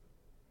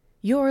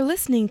You're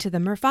listening to the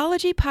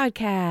Murphology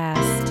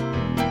Podcast.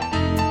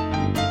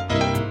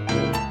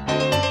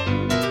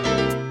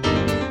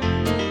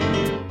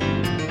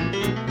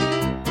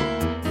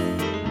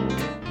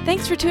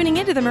 Thanks for tuning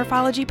into the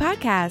Murphology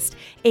Podcast,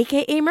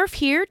 aka Murph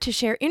here to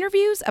share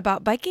interviews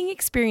about biking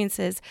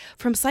experiences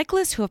from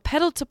cyclists who have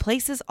pedaled to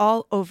places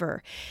all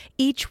over.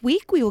 Each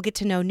week we will get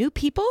to know new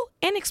people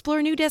and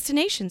explore new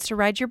destinations to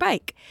ride your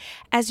bike.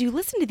 As you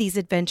listen to these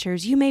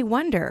adventures, you may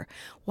wonder,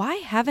 why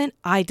haven't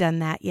I done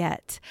that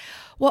yet?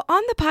 Well,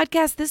 on the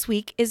podcast this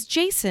week is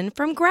Jason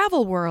from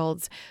Gravel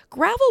Worlds.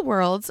 Gravel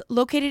Worlds,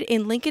 located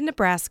in Lincoln,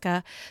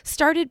 Nebraska,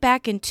 started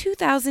back in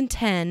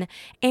 2010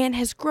 and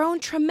has grown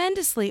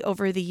tremendously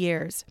over the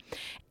years.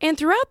 And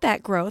throughout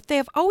that growth, they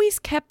have always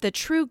kept the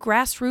true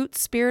grassroots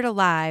spirit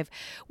alive,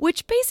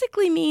 which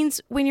basically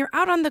means when you're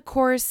out on the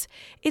course,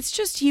 it's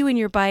just you and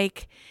your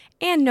bike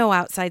and no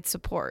outside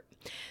support.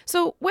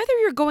 So whether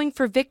you're going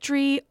for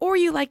victory or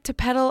you like to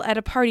pedal at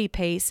a party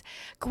pace,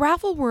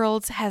 Gravel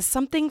Worlds has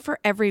something for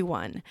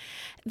everyone.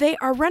 They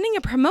are running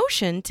a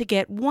promotion to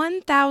get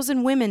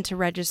 1,000 women to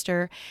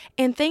register,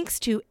 and thanks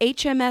to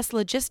HMS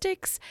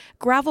Logistics,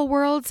 Gravel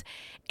Worlds,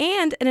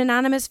 and an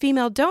anonymous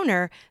female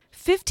donor,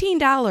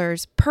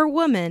 $15 per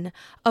woman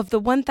of the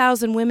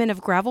 1,000 women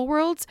of Gravel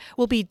Worlds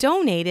will be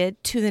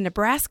donated to the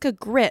Nebraska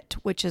GRIT,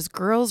 which is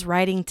Girls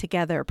Riding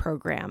Together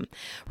program.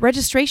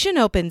 Registration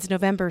opens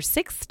November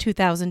 6th,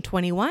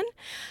 2021.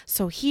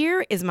 So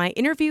here is my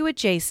interview with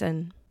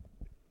Jason.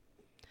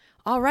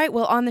 All right,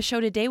 well, on the show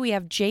today, we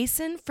have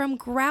Jason from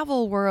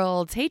Gravel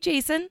Worlds. Hey,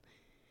 Jason.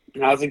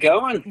 How's it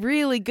going?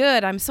 Really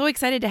good. I'm so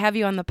excited to have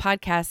you on the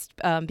podcast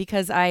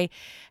because I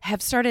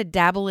have started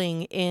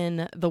dabbling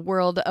in the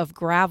world of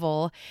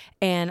gravel,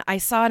 and I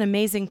saw an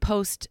amazing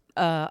post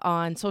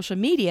on social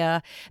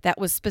media that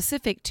was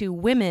specific to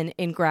women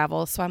in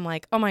gravel. So I'm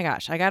like, oh my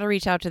gosh, I got to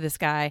reach out to this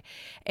guy,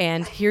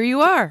 and here you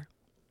are.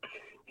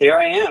 Here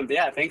I am.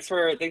 Yeah, thanks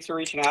for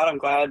reaching out. I'm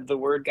glad the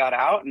word got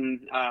out, and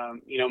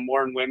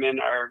more women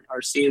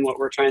are seeing what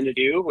we're trying to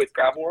do with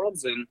Gravel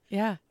Worlds, and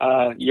yeah,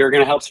 you're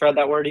going to help spread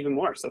that word even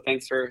more. So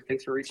thanks for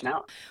reaching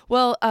out.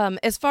 Well,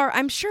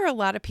 I'm sure a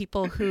lot of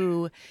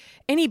people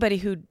anybody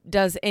who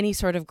does any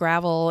sort of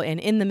gravel and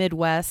in the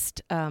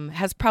Midwest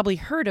has probably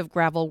heard of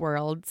Gravel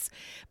Worlds,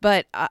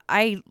 but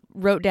I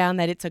wrote down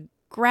that it's a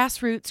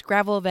grassroots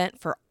gravel event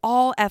for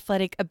all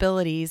athletic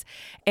abilities.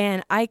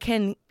 And I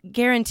can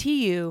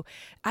guarantee you,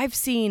 I've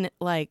seen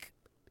like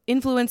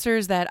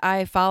influencers that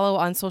I follow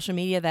on social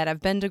media that have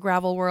been to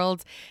Gravel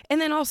Worlds.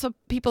 And then also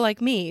people like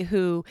me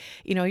who,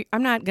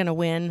 I'm not going to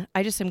win.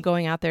 I just am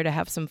going out there to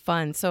have some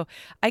fun. So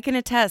I can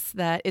attest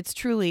that it's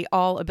truly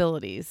all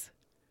abilities.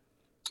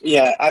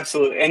 Yeah,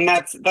 absolutely. And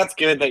that's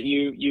good that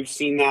you've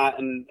seen that.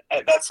 And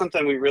that's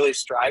something we really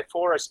strive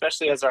for,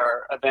 especially as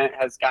our event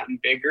has gotten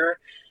bigger.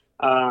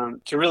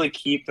 To really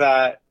keep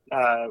that,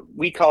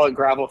 we call it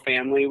gravel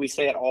family. We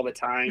say it all the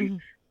time,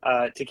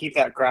 to keep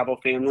that gravel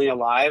family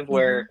alive,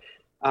 where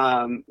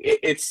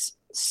it's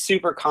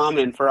super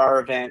common for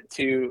our event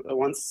to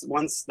once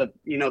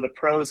the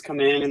pros come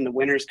in and the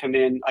winners come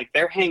in, like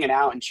they're hanging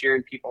out and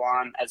cheering people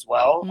on as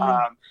well,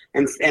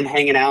 and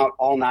hanging out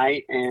all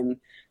night. And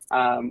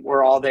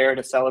we're all there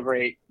to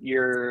celebrate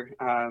your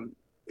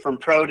from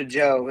pro to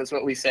Joe is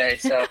what we say.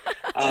 So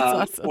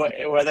awesome.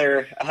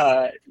 Whether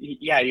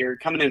you're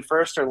coming in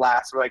first or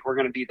last, we're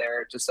going to be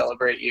there to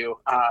celebrate you.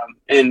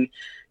 And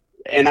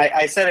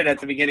I said it at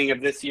the beginning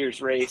of this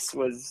year's race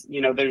was,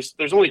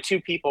 there's only two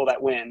people that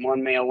win,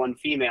 one male, one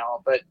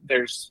female, but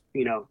there's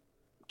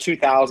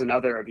 2,000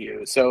 other of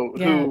you.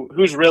 So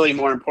who's really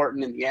more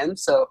important in the end?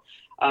 So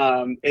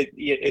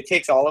it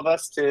takes all of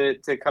us to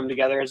come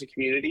together as a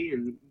community,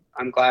 and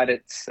I'm glad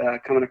it's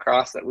coming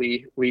across that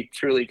we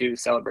truly do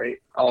celebrate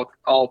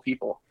all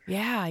people.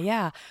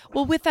 Yeah.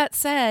 Well, with that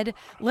said,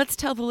 let's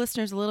tell the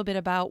listeners a little bit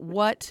about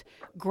what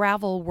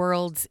Gravel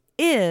Worlds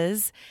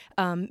is.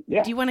 Do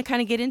you want to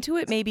kind of get into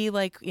it? Maybe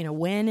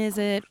when is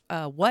it?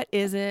 What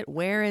is it?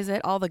 Where is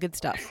it? All the good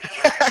stuff.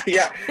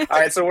 Yeah. All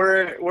right. So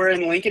we're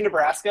in Lincoln,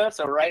 Nebraska.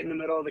 So right in the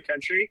middle of the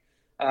country.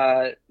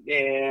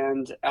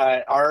 And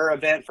our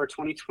event for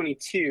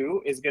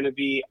 2022 is going to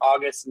be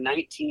August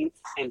 19th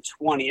and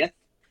 20th.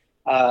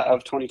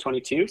 Of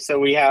 2022. So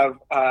we have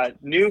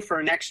new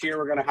for next year.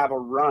 We're going to have a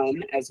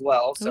run as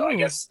well. So I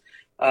guess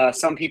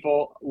some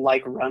people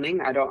like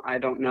running. I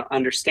don't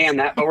understand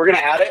that, but we're going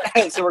to add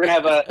it. So we're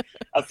going to have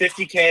a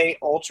 50K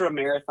ultra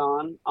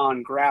marathon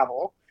on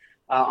gravel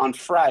on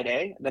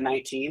Friday the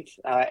 19th,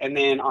 and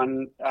then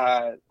on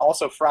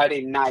also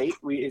Friday night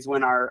is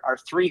when our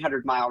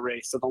 300-mile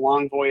race. So the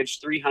Long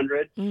Voyage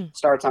 300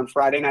 starts on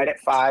Friday night at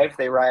 5.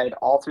 They ride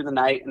all through the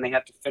night, and they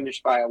have to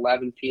finish by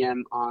 11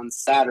 p.m. on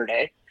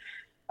Saturday.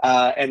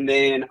 And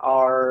then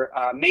our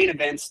main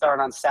events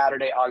start on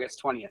Saturday,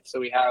 August 20th. So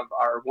we have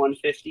our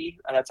 150.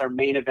 That's our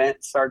main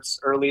event. Starts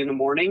early in the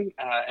morning.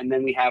 And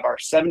then we have our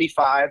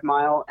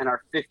 75-mile and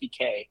our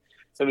 50K.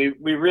 So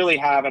we really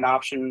have an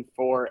option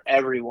for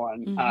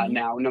everyone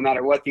now, no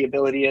matter what the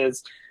ability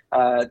is.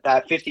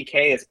 That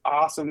 50K is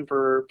awesome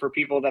for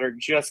people that are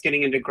just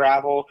getting into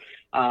gravel.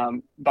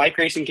 Bike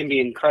racing can be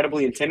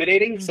incredibly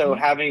intimidating. Mm-hmm. So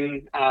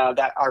having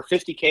that our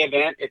 50K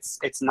event,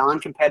 it's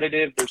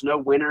non-competitive. There's no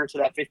winner to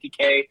that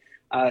 50K.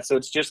 So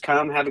it's just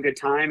come, have a good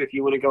time. If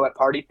you want to go at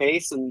party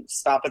pace and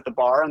stop at the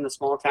bar in the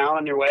small town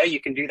on your way, you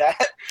can do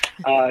that.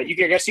 I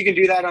guess you can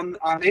do that on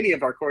any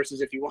of our courses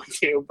if you want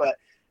to. But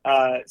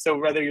so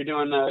whether you're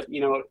doing a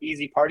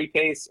easy party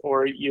pace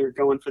or you're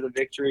going for the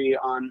victory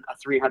on a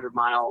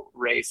 300-mile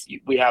race,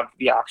 we have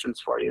the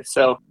options for you.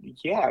 So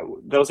yeah,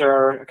 those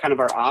are kind of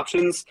our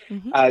options.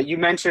 Mm-hmm. You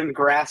mentioned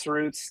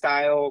grassroots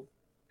style.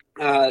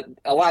 A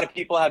lot of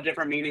people have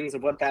different meanings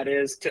of what that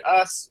is. To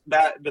us,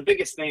 that the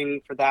biggest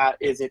thing for that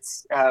is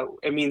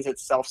it means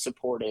it's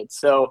self-supported.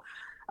 So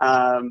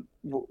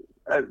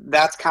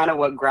that's kind of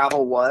what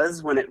gravel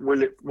was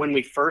when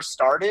we first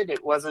started.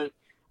 It wasn't.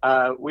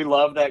 We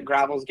love that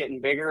gravel's getting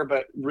bigger,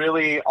 but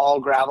really all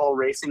gravel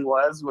racing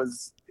was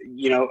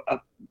a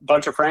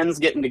bunch of friends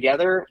getting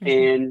together,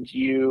 mm-hmm. and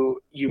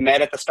you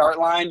met at the start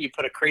line, you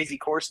put a crazy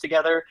course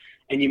together,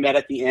 and you met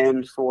at the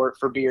end for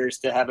beers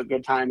to have a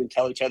good time and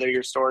tell each other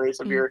your stories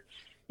of mm-hmm.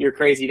 your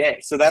crazy day.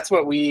 So that's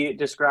what we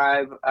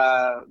describe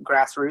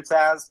grassroots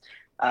as.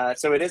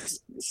 So it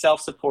is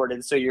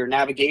self-supported. So your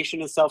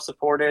navigation is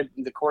self-supported.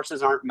 The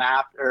courses aren't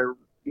mapped or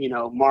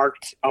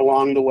marked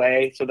along the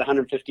way. So the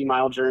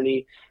 150-mile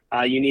journey,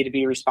 you need to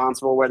be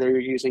responsible whether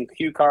you're using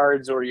cue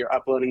cards or you're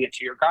uploading it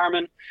to your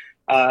Garmin.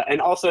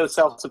 And also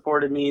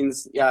self-supported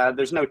means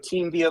there's no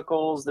team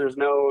vehicles.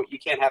 You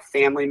can't have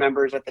family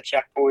members at the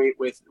checkpoint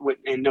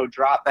and no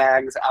drop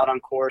bags out on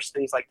course,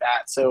 things like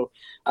that. So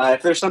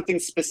if there's something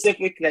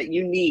specific that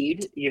you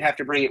need, you have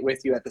to bring it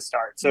with you at the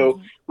start. So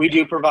mm-hmm. we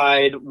do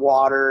provide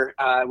water.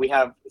 We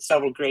have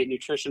several great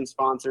nutrition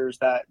sponsors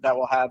that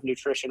will have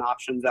nutrition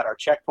options at our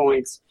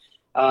checkpoints.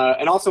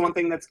 And also one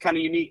thing that's kind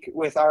of unique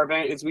with our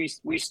event is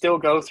we still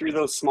go through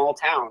those small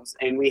towns,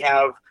 and we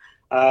have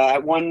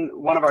at one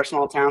of our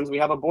small towns, we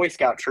have a Boy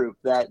Scout troop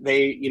that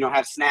they,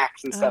 have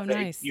snacks and stuff.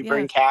 Nice. You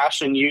bring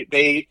cash, and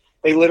they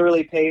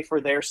literally pay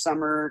for their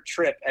summer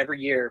trip every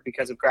year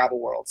because of Gravel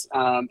Worlds.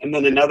 And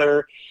then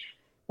another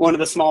one of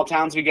the small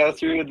towns we go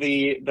through,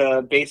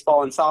 the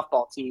baseball and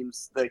softball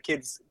teams, the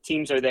kids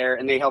teams are there,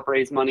 and they help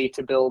raise money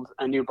to build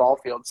a new ball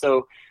field.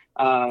 So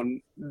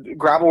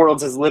Gravel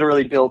Worlds has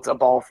literally built a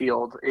ball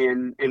field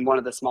in one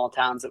of the small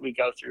towns that we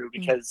go through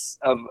because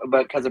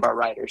mm-hmm. of our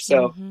riders.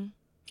 So. Mm-hmm.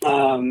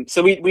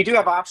 So we do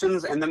have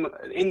options, and then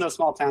in those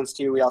small towns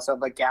too, we also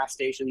have like gas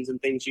stations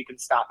and things you can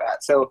stop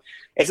at. So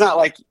it's not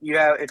like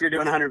if you're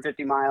doing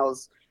 150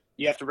 miles,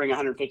 you have to bring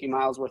 150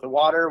 miles worth of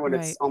water when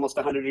right. It's almost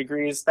 100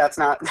 degrees. That's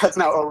not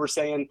what we're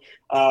saying.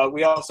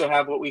 We also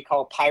have what we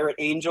call pirate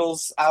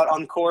angels out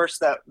on course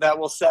that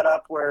will set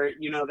up where,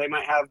 they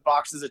might have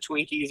boxes of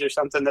Twinkies or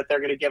something that they're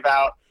going to give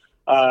out.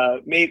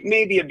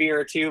 Maybe a beer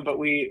or two, but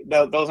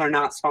those are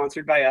not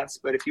sponsored by us.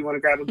 But if you want to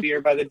grab a beer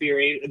by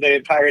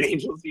the Pirate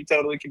Angels, you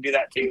totally can do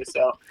that too.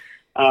 So,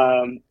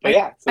 I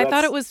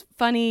thought it was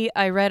funny.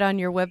 I read on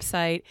your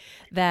website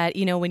that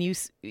when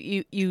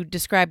you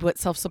described what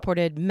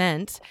self-supported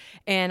meant,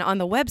 and on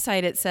the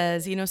website it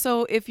says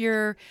so if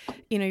your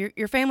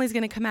family's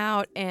going to come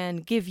out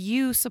and give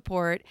you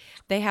support,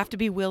 they have to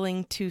be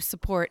willing to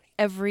support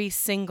every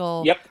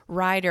single yep.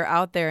 rider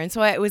out there. And so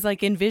I was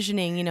like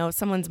envisioning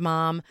someone's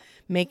mom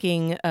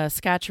making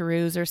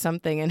scotcheroos or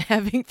something and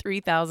having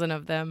 3,000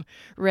 of them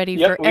ready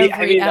yep. for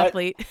every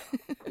athlete.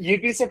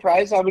 You'd be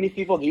surprised how many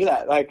people do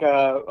that. Like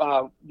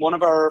one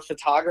of our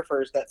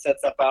photographers that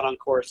sets up out on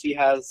course, he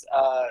has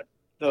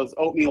those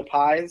oatmeal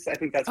pies. I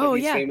think that's what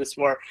he's famous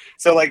for.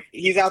 So like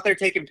he's out there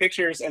taking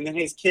pictures, and then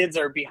his kids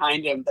are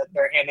behind him that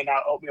they're handing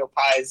out oatmeal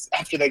pies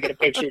after they get a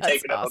picture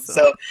taken of them.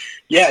 So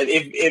yeah,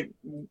 if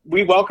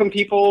we welcome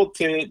people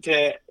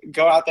to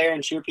go out there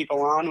and cheer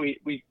people on.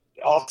 We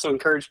also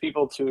encourage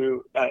people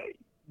to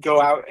go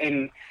out,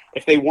 and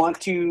if they want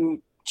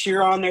to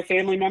cheer on their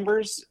family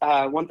members,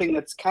 one thing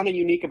that's kind of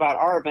unique about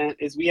our event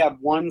is we have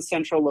one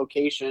central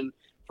location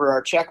for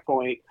our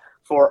checkpoint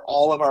for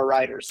all of our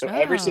riders. So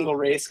every single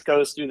race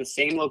goes through the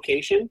same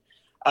location,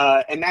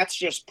 and that's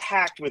just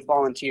packed with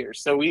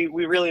volunteers. So we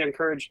really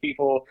encourage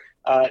people,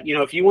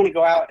 if you want to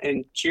go out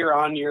and cheer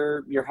on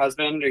your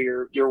husband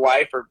or your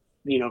wife or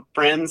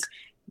friends,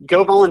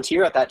 go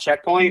volunteer at that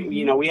checkpoint.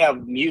 Mm-hmm. We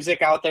have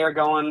music out there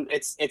going.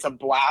 It's a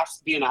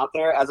blast being out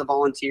there as a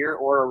volunteer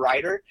or a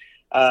rider.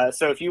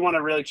 So if you want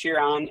to really cheer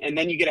on, and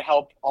then you get to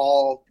help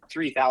all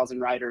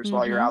 3,000 riders mm-hmm.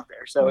 while you're out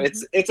there. So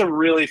mm-hmm. it's a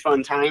really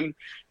fun time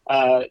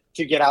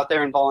to get out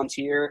there and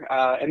volunteer.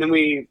 And then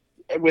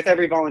with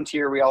every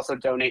volunteer, we also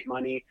donate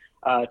money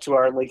to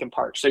our Lincoln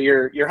Park. So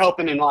you're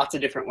helping in lots of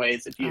different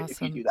ways if you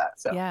do that.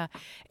 So yeah,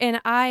 and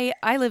I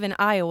live in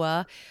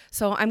Iowa,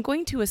 so I'm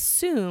going to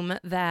assume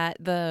that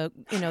the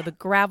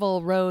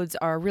gravel roads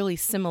are really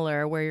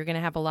similar, where you're going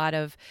to have a lot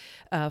of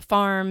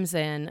farms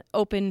and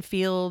open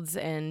fields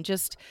and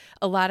just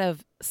a lot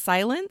of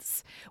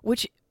silence,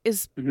 which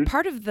is Mhm.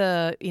 part of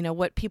the,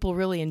 what people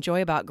really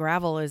enjoy about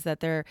gravel is that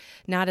they're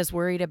not as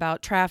worried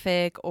about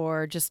traffic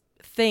or just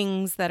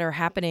things that are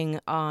happening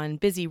on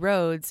busy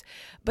roads.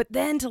 But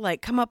then to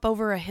like come up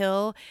over a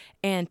hill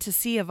and to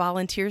see a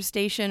volunteer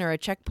station or a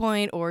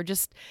checkpoint or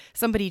just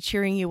somebody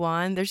cheering you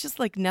on, there's just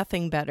like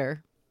nothing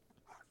better.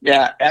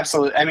 Yeah,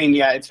 absolutely. I mean,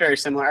 yeah, it's very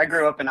similar. I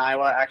grew up in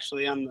Iowa,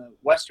 actually, on the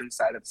western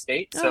side of the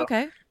state. Oh, So,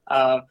 okay.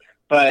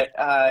 but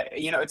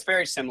it's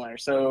very similar.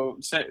 So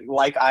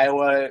like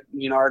Iowa,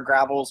 our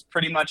gravel's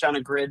pretty much on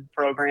a grid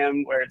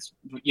program where it's,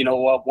 a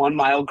 1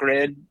 mile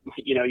grid.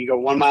 You go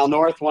 1 mile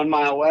north, 1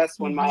 mile west,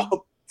 1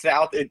 mile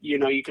south.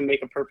 You can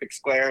make a perfect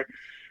square.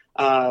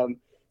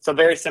 So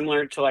very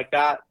similar to like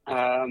that.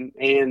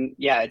 And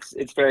yeah,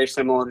 it's very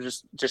similar.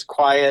 Just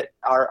quiet.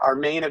 Our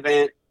main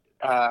event.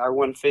 Our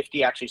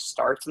 150 actually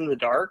starts in the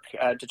dark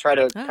to try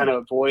to kind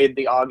of avoid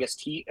the August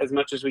heat as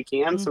much as we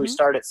can. So we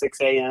start at 6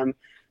 a.m.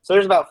 So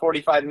there's about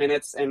 45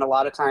 minutes. And a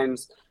lot of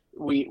times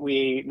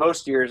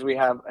most years we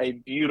have a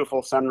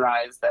beautiful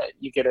sunrise that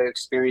you get to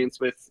experience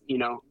with,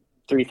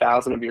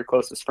 3,000 of your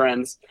closest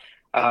friends.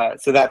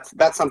 So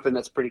that's something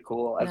that's pretty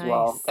cool as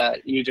well,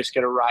 that you just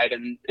get a ride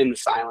in the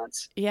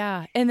silence.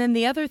 Yeah. And then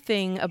the other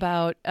thing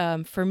about,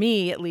 for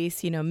me at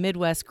least,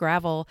 Midwest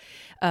gravel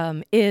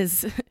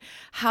is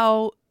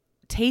how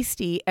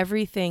tasty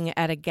everything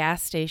at a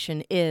gas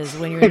station is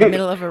when you're in the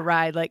middle of a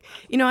ride. Like,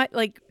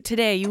 like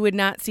today you would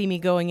not see me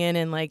going in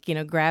and like,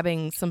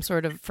 grabbing some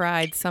sort of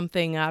fried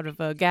something out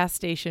of a gas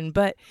station.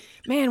 But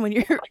man, when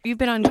you've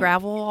been on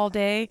gravel all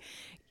day,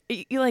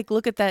 you like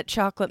look at that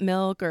chocolate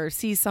milk or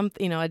see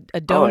something, a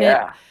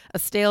donut, a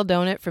stale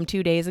donut from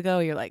 2 days ago.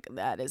 You're like,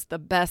 that is the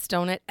best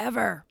donut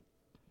ever.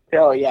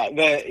 Oh yeah,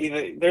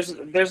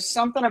 there's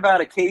something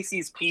about a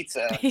Casey's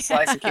pizza,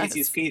 slice of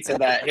Casey's pizza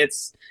that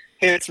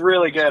hits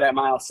really good at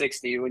mile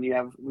 60 when you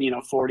have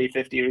 40,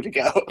 50 to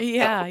go.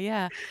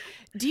 Yeah.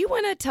 Do you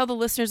want to tell the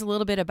listeners a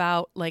little bit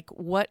about like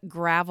what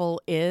gravel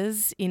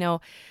is? And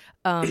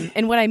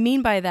what I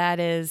mean by that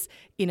is,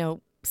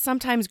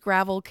 sometimes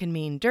gravel can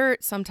mean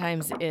dirt.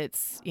 Sometimes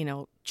it's,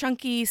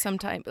 chunky.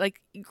 Sometimes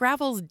like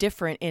gravel's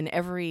different in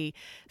every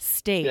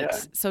state. Yeah.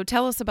 So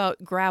tell us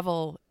about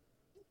gravel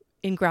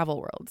in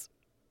Gravel Worlds.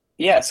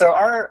 Yeah. So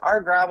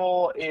our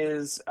gravel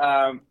is,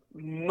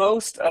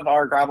 most of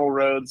our gravel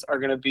roads are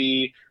going to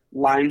be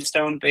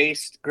limestone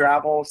based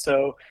gravel.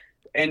 So,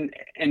 and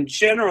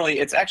generally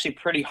it's actually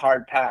pretty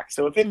hard packed.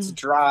 So if it's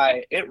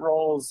dry, it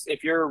rolls.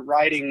 If you're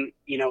riding,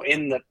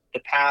 in the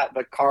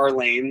car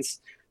lanes,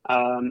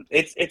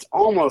 it's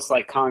almost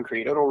like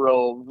concrete. It'll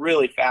roll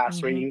really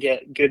fast where you can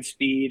get good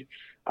speed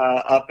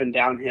up and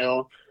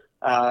downhill.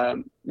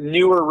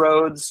 Newer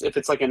roads, if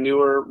it's like a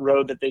newer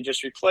road that they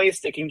just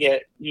replaced, it can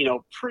get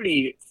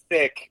pretty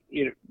thick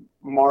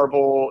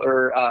marble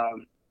or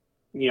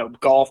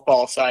golf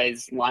ball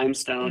size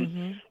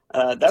limestone.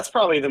 That's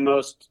probably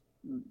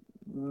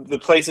the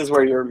places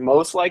where you're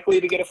most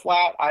likely to get a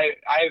flat.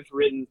 I've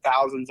ridden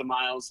thousands of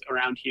miles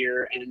around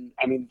here, and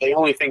I mean the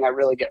only thing I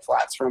really get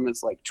flats from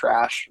is like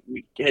trash,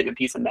 hitting a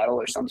piece of metal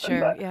or something. Sure,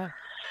 but yeah.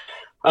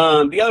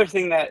 The other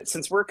thing that,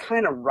 since we're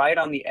kind of right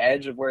on the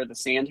edge of where the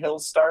sand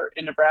hills start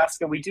in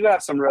Nebraska, we do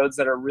have some roads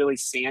that are really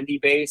sandy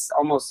based,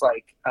 almost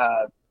like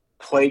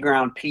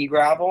playground pea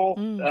gravel,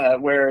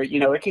 where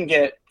it can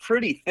get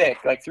pretty thick,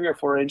 like 3 or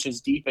 4 inches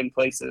deep in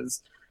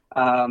places.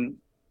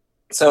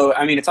 So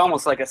I mean, it's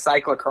almost like a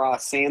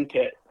cyclocross sand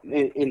pit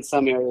in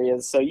some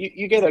areas. So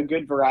you get a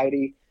good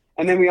variety.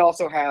 And then we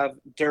also have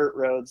dirt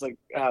roads, like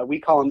we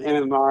call them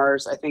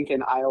MMRs. I think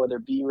in Iowa they're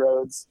B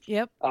roads.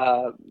 Yep.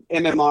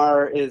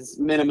 MMR is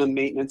minimum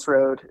maintenance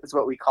road, is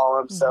what we call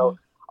them. So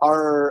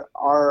our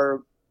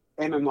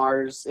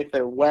MMRs, if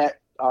they're wet,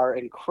 are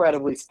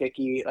incredibly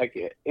sticky,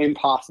 like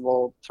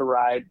impossible to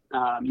ride.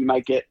 You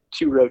might get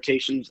 2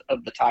 rotations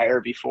of the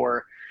tire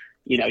before,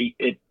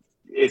 it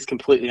is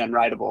completely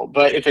unrideable.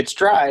 But if it's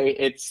dry,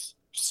 it's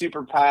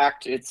super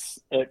packed. It's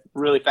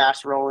really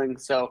fast rolling.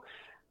 So,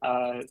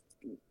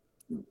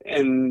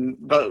 and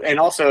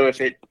also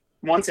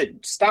once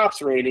it stops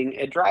raining,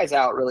 it dries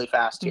out really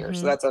fast here.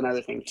 So that's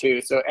another thing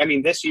too. So, I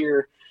mean, this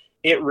year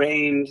it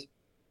rained,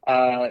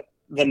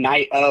 the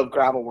night of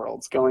Gravel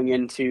Worlds, going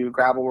into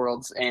Gravel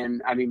Worlds.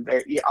 And I mean,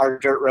 our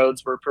dirt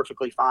roads were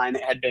perfectly fine.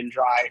 It had been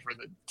dry for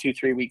the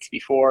 2-3 weeks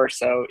before.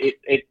 So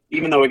it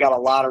even though we got a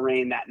lot of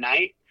rain that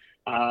night,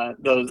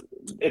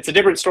 it's a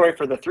different story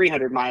for the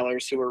 300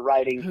 milers who were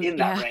riding in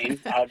that rain.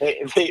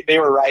 They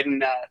were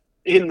riding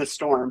in the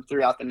storm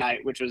throughout the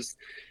night, which was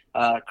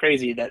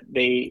crazy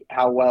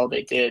how well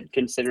they did,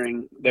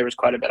 considering there was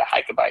quite a bit of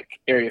hike-a-bike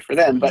area for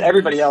them. But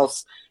everybody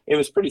else, it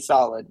was pretty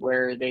solid,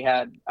 where they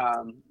had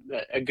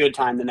a good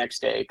time the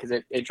next day, because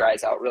it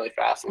dries out really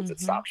fast once it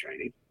stops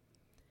raining.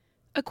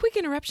 A quick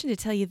interruption to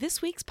tell you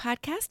this week's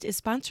podcast is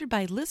sponsored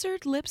by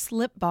Lizard Lips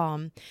Lip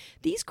Balm.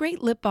 These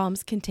great lip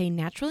balms contain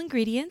natural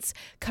ingredients,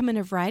 come in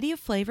a variety of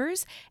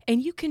flavors,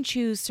 and you can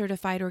choose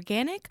certified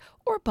organic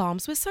or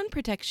balms with sun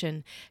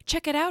protection.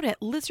 Check it out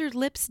at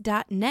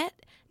lizardlips.net.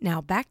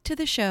 Now back to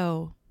the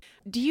show.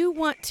 Do you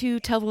want to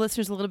tell the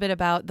listeners a little bit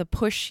about the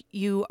push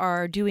you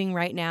are doing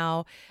right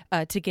now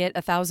to get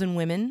 1,000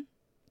 women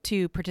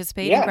to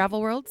participate in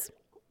Gravel Worlds?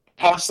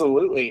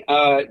 Absolutely.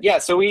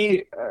 So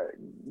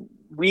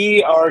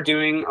we are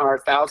doing our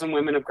 1,000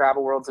 Women of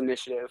Gravel Worlds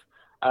initiative.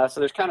 So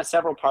there's kind of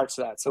several parts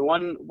to that. So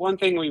one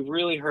thing we've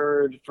really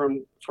heard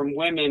from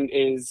women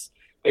is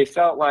they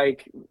felt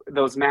like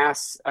those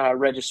mass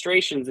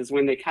registrations is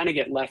when they kind of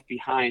get left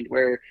behind,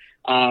 where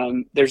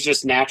there's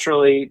just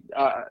naturally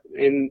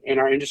in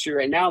our industry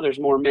right now, there's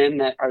more men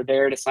that are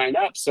there to sign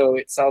up. So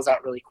it sells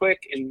out really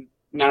quick and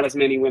not as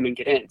many women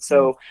get in.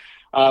 So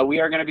we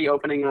are going to be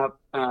opening up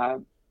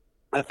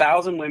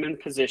 1,000 women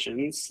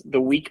positions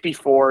the week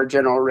before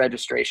general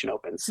registration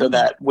opens, so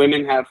that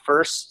women have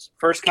first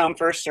come,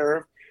 first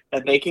serve,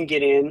 that they can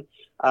get in.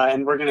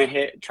 And we're going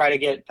to try to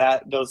get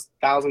those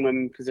 1,000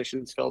 women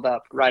positions filled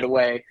up right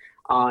away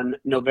on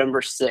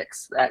November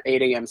 6th at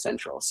 8 a.m.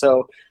 Central.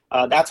 So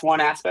that's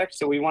one aspect.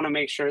 So we want to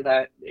make sure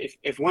that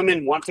if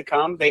women want to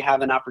come, they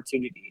have an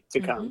opportunity to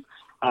come.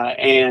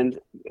 And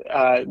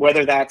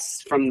whether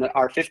that's from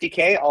our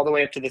 50K all the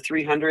way up to the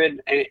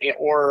 300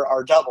 or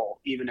our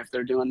double, even if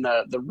they're doing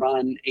the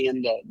run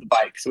and the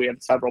bike. So we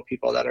have several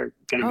people that are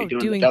going to be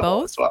doing the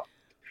double both as well.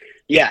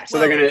 Yeah, so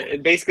they're going to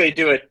basically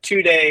do a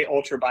 2-day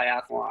ultra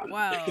biathlon.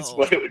 Wow. Is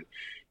what it would.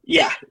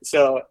 Yeah,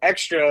 so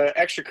extra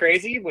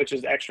crazy, which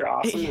is extra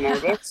awesome in our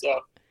book.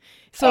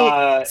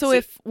 So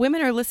if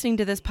women are listening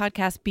to this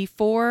podcast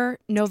before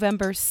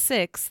November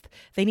 6th,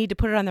 they need to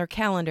put it on their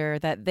calendar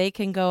that they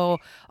can go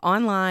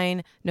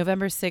online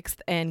November 6th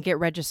and get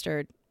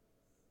registered.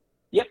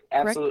 Yep,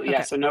 absolutely. Okay.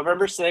 Yeah, so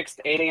November 6th,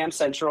 8 a.m.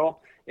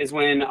 Central is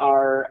when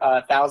our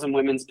 1,000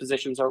 women's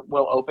positions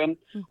will open.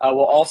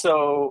 We'll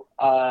also,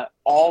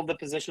 all the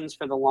positions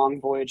for the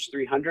Long Voyage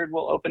 300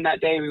 will open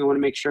that day. We want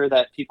to make sure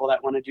that people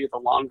that want to do the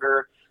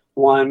longer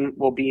one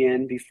will be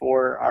in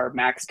before our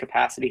max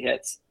capacity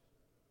hits.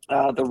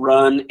 The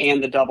run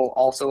and the double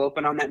also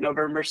open on that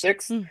November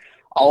 6th.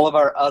 All of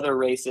our other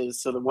races,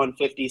 so the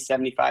 150,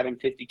 75, and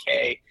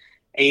 50K,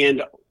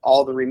 and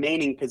all the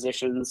remaining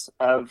positions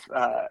of,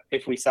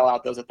 if we sell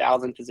out those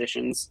 1,000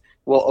 positions,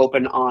 will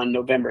open on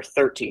November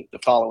 13th, the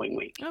following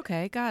week.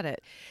 Okay, got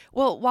it.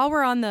 Well, while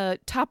we're on the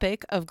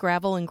topic of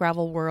gravel and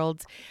Gravel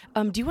Worlds,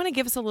 do you want to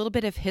give us a little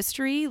bit of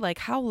history? Like,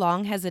 how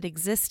long has it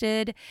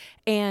existed,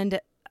 and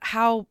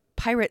how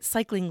Pirate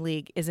Cycling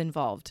League is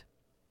involved?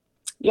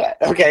 Yeah.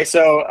 Okay.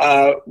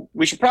 So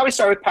we should probably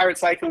start with Pirate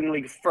Cycling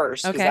League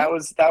first,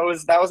 because that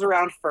was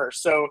around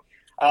first. So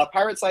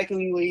Pirate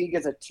Cycling League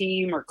is a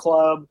team or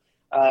club,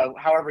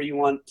 however you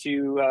want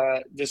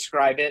to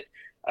describe it.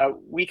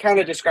 We kind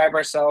of describe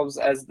ourselves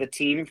as the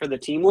team for the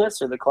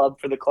teamless, or the club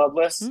for the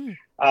clubless.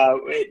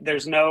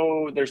 There's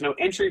no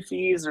entry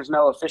fees. There's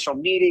no official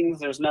meetings.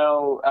 There's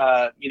no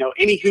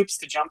any hoops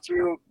to jump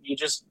through.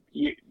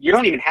 You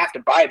don't even have to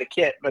buy the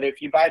kit, but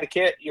if you buy the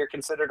kit, you're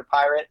considered a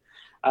pirate.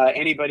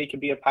 Anybody can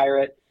be a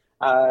pirate.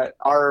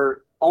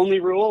 Our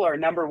only rule, our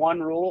number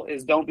one rule,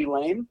 is don't be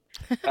lame.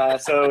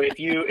 So if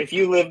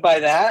you live by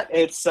that,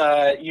 it's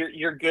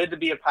you're good to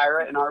be a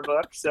pirate in our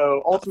book.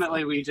 So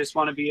ultimately, we just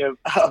want to be a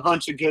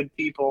bunch of good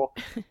people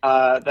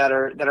that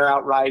are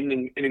out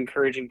riding and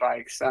encouraging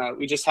bikes.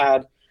 We just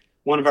had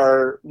one of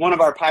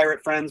our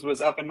pirate friends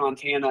was up in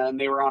Montana, and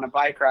they were on a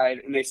bike ride,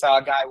 and they saw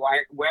a guy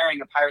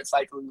wearing a Pirate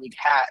Cycling League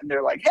hat, and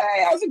they're like,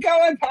 "Hey, how's it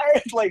going,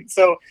 pirate?" Like,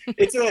 so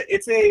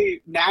it's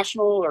a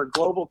national or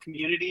global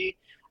community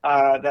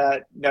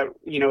that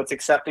it's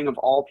accepting of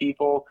all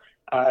people.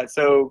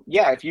 So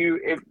yeah,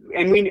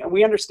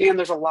 we understand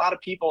there's a lot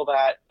of people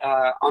that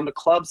on the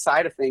club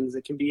side of things,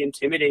 it can be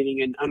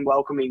intimidating and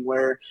unwelcoming,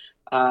 where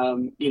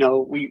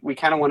we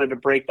kind of wanted to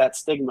break that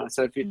stigma.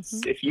 So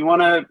if you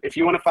want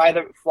to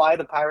fly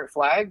the pirate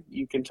flag,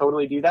 you can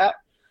totally do that.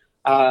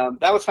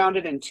 That was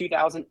founded in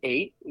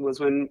 2008 was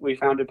when we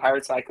founded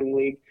Pirate Cycling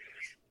League.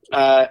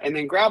 And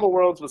then Gravel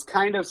Worlds was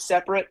kind of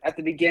separate at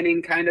the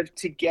beginning, kind of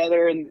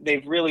together, and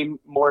they've really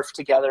morphed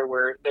together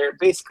where they're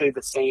basically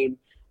the same.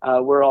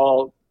 We're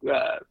all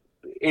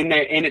in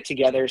it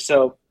together.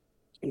 So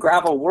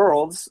Gravel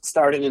Worlds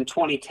started in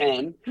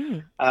 2010.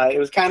 It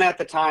was kind of at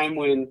the time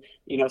when,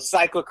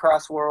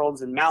 cyclocross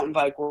worlds and mountain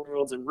bike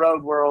worlds and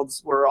road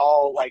worlds were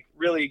all like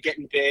really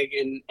getting big.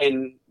 And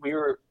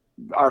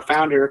our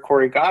founder,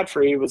 Corey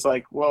Godfrey, was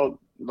like, well,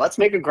 let's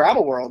make a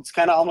Gravel Worlds,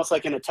 kind of almost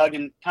like in a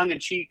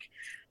tongue-in-cheek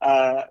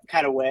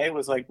kind of way.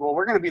 Was like, well,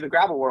 we're going to be the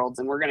Gravel Worlds,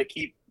 and we're going to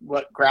keep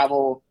what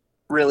gravel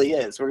really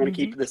is. We're going to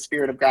keep the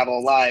spirit of gravel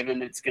alive,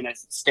 and it's going to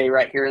stay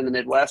right here in the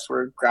Midwest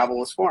where gravel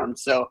was formed.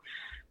 So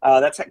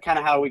that's kind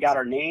of how we got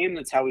our name.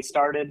 That's how we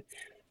started.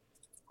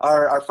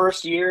 Our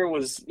first year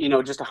was,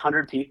 just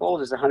 100 people,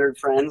 just 100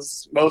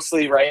 friends,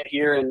 mostly right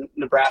here in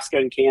Nebraska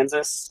and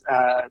Kansas.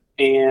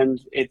 And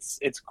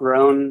it's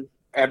grown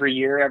every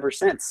year ever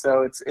since.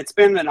 So it's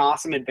been an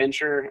awesome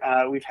adventure.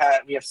 We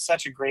have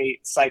such a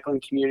great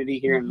cycling community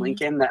here in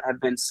Lincoln that have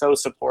been so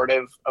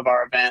supportive of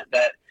our event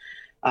that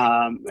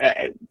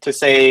to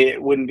say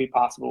it wouldn't be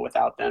possible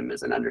without them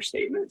is an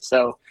understatement.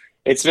 So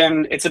it's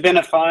been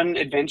a fun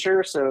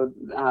adventure. So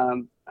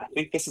I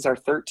think this is our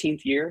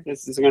 13th year.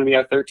 This is going to be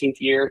our 13th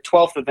year,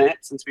 12th event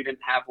since we didn't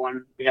have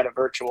one. We had a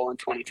virtual in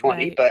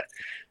 2020, Right. but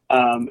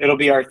it'll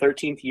be our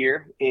 13th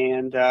year,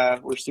 and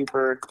we're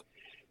super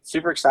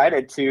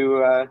excited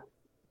to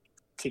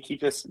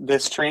keep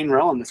this train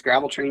rolling, this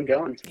gravel train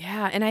going.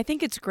 Yeah, and I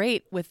think it's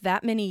great with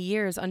that many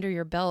years under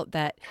your belt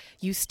that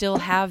you still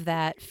have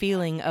that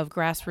feeling of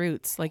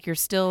grassroots, like you're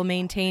still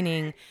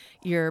maintaining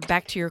your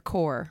back to your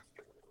core.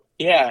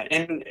 Yeah,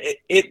 and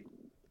it's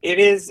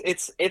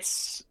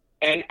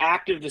an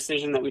active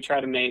decision that we try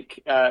to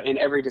make in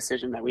every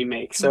decision that we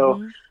make.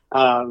 So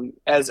Mhm.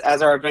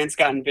 as our events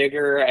gotten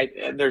bigger,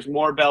 there's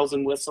more bells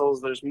and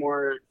whistles. There's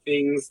more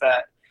things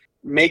that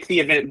make the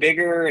event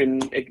bigger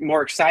and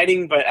more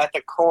exciting. But at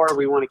the core,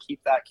 we want to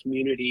keep that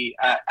community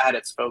at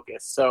its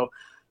focus. So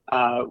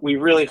we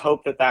really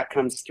hope that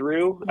comes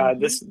through.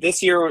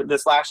 Mhm.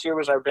 This last year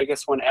was our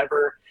biggest one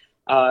ever.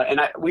 And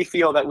we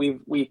feel that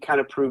we kind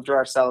of proved to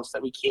ourselves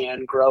that we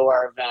can grow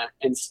our event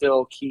and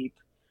still keep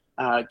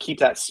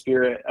that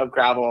spirit of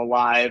gravel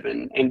alive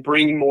and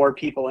bring more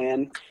people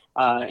in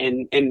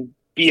and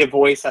be a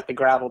voice at the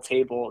gravel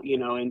table,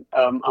 and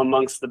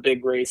amongst the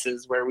big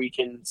races where we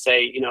can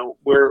say,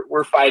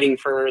 we're fighting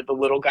for the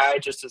little guy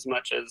just as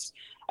much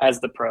as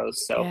the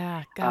pros. So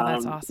Yeah, God,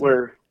 that's awesome.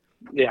 we're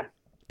yeah.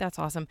 That's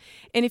awesome.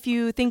 And if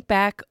you think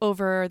back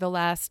over the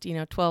last,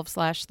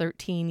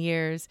 12/13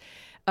 years,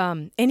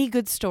 any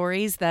good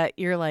stories that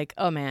you're like,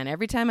 oh man,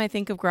 every time I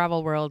think of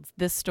Gravel World,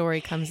 this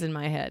story comes in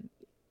my head?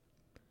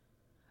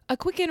 A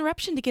quick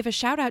interruption to give a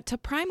shout out to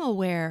Primal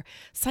Wear.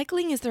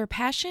 Cycling is their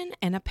passion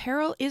and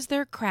apparel is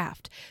their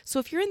craft. So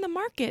if you're in the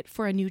market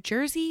for a new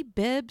jersey,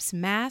 bibs,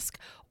 mask,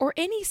 or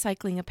any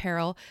cycling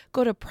apparel,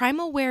 go to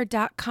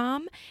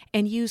primalwear.com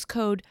and use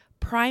code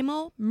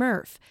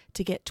PRIMALMURPH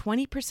to get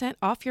 20%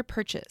 off your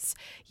purchase.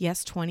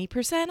 Yes,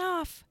 20%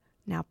 off.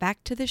 Now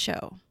back to the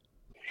show.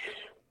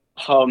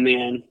 Oh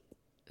man.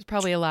 There's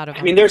probably a lot of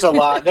them. I mean, there's a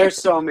lot. There's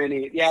so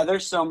many. Yeah,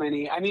 there's so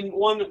many. I mean,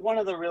 one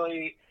of the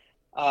really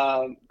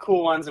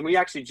cool ones, and we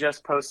actually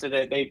just posted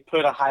it. They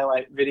put a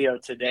highlight video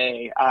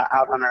today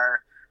out on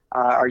our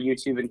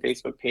YouTube and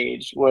Facebook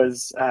page.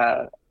 Was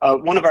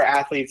one of our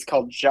athletes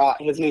called Josh.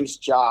 His name's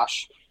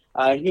Josh.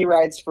 He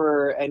rides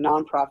for a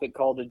nonprofit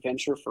called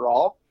Adventure for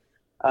All,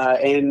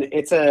 and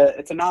it's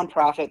a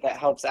nonprofit that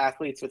helps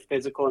athletes with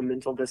physical and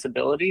mental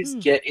disabilities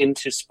get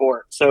into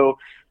sport. So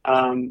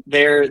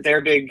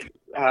their big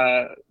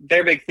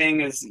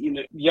thing is,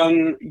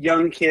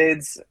 young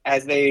kids,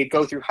 as they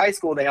go through high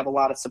school, they have a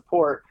lot of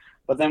support,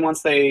 but then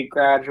once they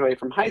graduate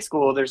from high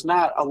school, there's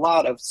not a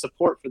lot of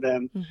support for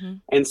them. Mm-hmm.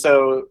 And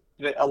so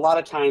a lot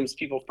of times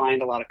people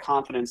find a lot of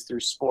confidence through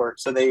sport.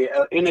 So they,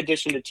 in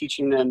addition to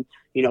teaching them,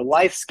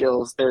 life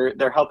skills,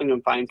 they're helping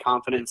them find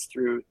confidence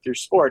through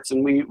sports.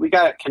 And we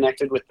got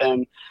connected with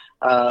them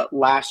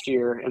last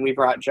year, and we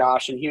brought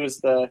Josh, and he was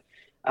the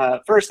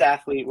first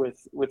athlete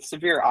with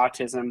severe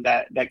autism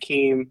that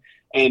came,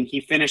 and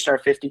he finished our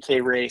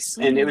 50K race.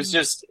 And it was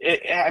just,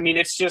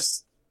 it's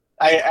just,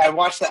 I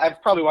watched that.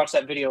 I've probably watched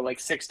that video like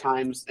 6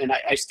 times, and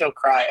I still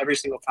cry every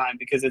single time,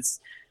 because it's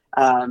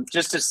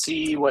just to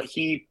see what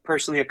he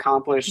personally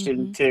accomplished,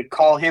 and to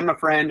call him a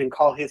friend and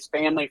call his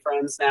family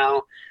friends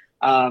now.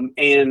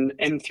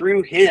 And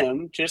through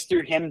him, just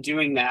through him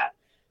doing that,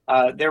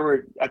 there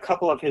were a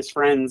couple of his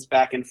friends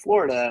back in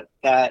Florida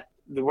that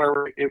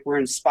were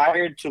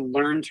inspired to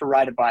learn to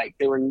ride a bike.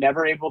 They were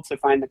never able to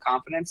find the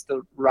confidence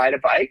to ride a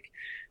bike.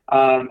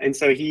 And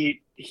so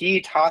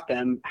he taught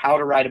them how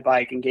to ride a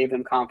bike and gave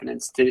them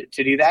confidence to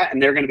do that.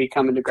 And they're going to be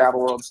coming to Gravel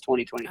Worlds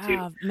 2022.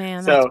 Oh,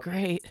 man, that's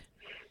great.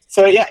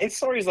 So yeah, it's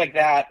stories like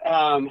that.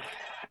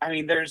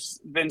 There's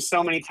been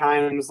so many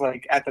times,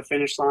 like at the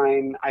finish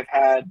line. I've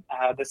had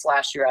this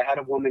last year, I had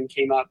a woman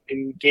came up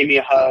and gave me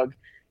a hug,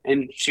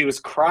 and she was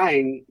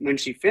crying when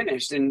she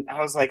finished. And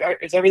I was like,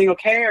 is everything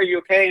okay? Are you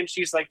okay? And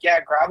she's like,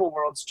 yeah, Gravel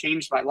Worlds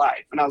changed my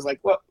life. And I was like,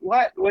 what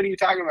are you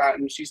talking about?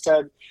 And she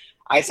said,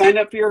 I signed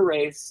up for your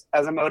race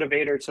as a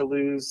motivator to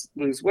lose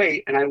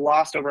weight, and I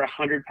lost over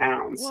 100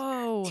 pounds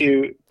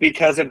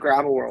because of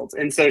Gravel Worlds.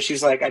 And so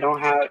she's like,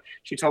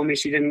 she told me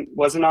she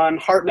wasn't on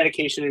heart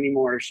medication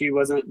anymore. She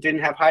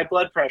didn't have high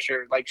blood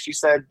pressure. Like she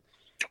said,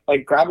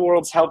 like Gravel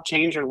Worlds helped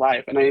change her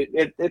life. And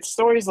it's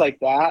stories like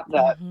that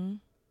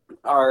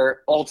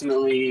are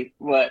ultimately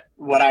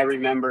what I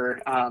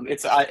remember.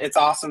 It's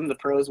awesome, the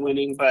pros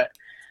winning, but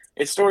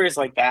it's stories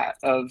like that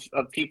of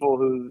people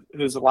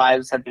whose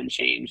lives have been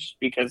changed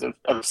because of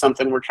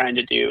something we're trying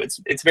to do.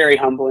 It's very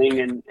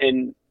humbling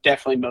and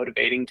definitely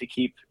motivating to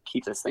keep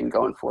this thing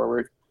going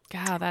forward.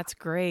 God, that's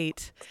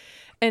great.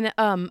 And,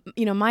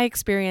 my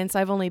experience,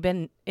 I've only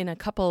been in a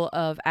couple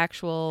of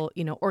actual,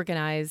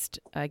 organized,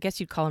 I guess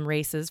you'd call them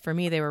races. For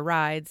me, they were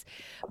rides.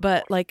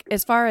 But like,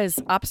 as far as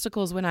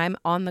obstacles when I'm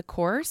on the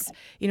course,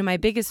 my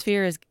biggest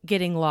fear is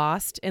getting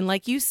lost. And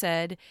like you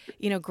said,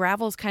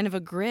 gravel's kind of a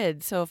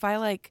grid. So if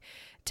I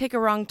take a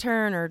wrong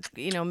turn or,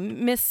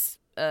 miss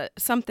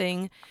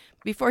something,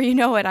 before you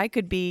know it, I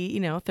could be,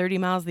 30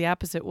 miles the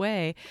opposite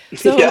way.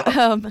 So,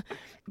 Yeah.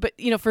 but,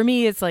 for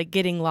me, it's like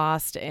getting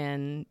lost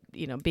and,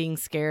 being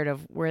scared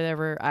of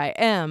wherever I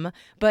am.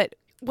 But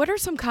what are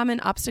some common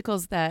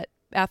obstacles that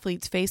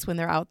athletes face when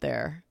they're out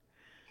there?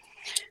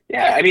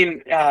 Yeah, I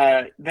mean,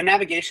 the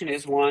navigation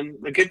is one.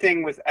 The good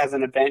thing with as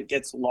an event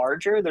gets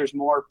larger, there's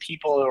more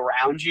people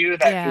around you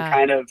that can Yeah.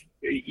 kind of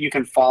you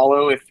can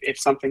follow if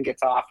something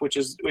gets off, which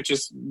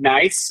is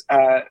nice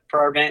for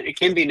our event. It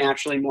can be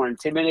naturally more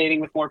intimidating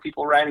with more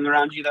people riding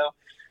around you, though.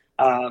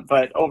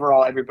 But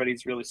overall,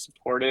 everybody's really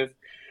supportive.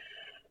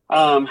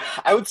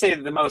 I would say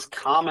the most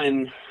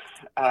common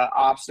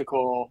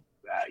obstacle,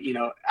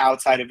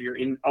 outside of your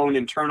own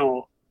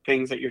internal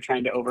things that you're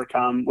trying to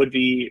overcome would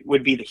be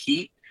the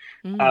heat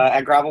Mm.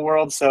 at Gravel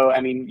World. So,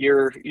 I mean,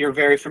 you're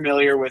very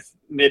familiar with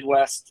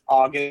Midwest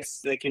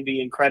August. That can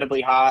be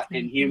incredibly hot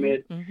and Mm-hmm.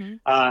 humid.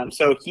 Mm-hmm.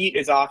 So heat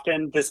is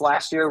often. This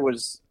last year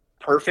was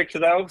perfect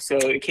though. So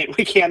we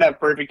can't have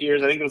perfect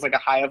years. I think it was like a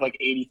high of like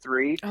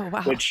 83, Oh,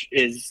 wow. which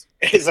is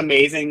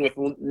amazing with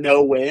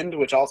no wind,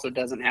 which also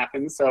doesn't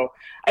happen. So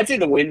I'd say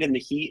the wind and the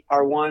heat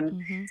are one.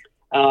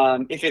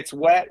 Mm-hmm. If it's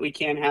wet, we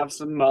can have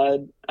some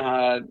mud.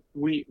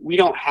 We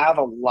don't have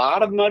a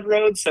lot of mud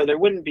roads, so there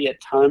wouldn't be a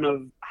ton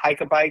of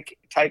hike a bike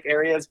type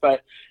areas,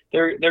 but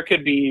there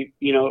could be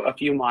a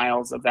few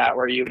miles of that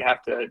where you would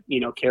have to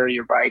carry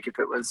your bike if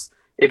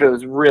it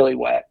was really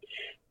wet.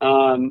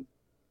 Um,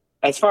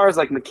 as far as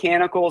like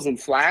mechanicals and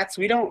flats,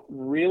 we don't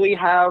really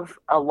have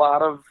a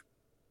lot of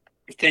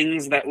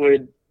things that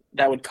would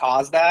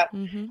cause that.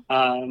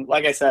 Mm-hmm.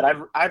 Like I said,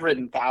 I've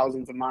ridden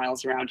thousands of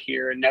miles around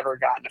here and never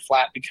gotten a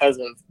flat because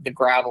of the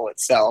gravel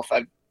itself.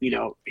 I've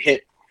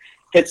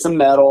hit some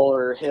metal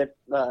or hit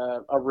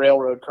a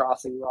railroad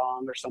crossing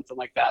wrong or something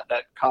like that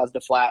caused a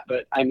flat.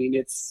 But I mean,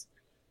 it's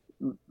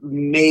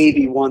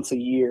maybe once a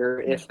year,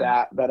 if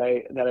Mm-hmm. that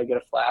I get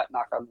a flat.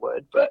 Knock on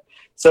wood. But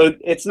so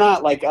it's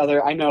not like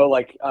other. I know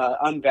like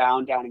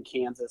Unbound down in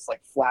Kansas,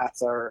 like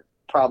flats are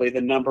probably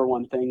the number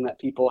one thing that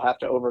people have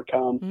to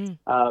overcome.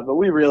 Mm. But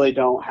we really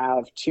don't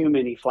have too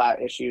many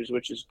flat issues,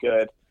 which is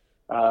good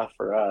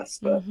for us.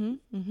 But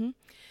Mm-hmm. Mm-hmm.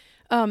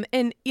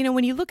 And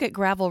when you look at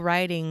gravel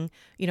riding,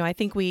 I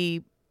think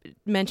we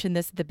mentioned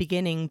this at the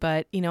beginning,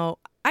 but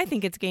I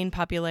think it's gained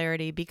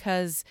popularity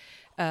because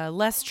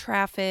less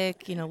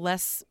traffic,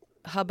 less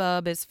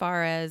hubbub as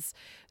far as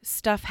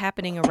stuff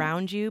happening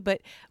around you.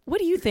 But what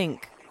do you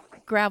think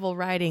gravel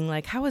riding,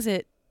 like, how has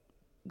it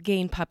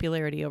gained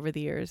popularity over the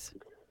years?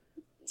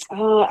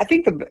 I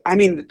think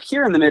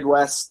here in the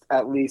Midwest,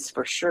 at least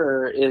for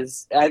sure,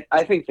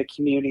 I think the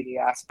community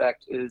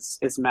aspect is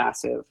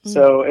massive. Mm.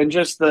 So, and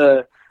just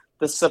the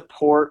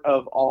support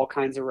of all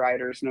kinds of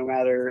riders, no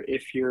matter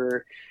if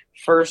you're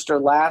first or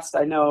last.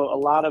 I know a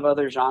lot of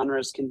other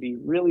genres can be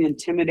really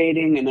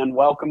intimidating and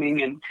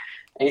unwelcoming. And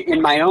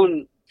in my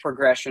own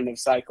progression of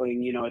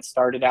cycling, it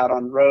started out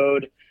on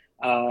road,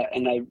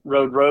 and I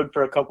rode road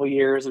for a couple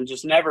years and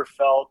just never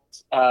felt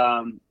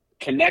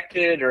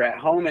connected or at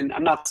home. And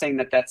I'm not saying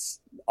that that's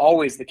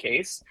always the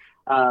case,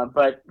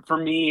 but for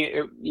me,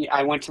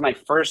 I went to my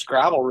first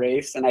gravel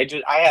race, and I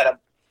had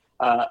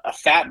a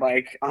fat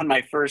bike on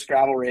my first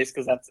gravel race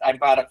because I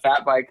bought a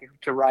fat bike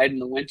to ride in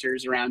the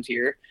winters around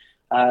here.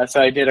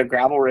 So I did a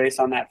gravel race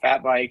on that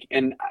fat bike,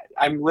 and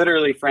I'm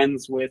literally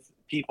friends with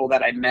people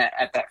that I met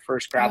at that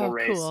first gravel Oh,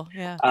 race, cool.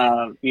 Yeah.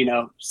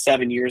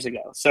 7 years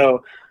ago.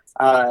 So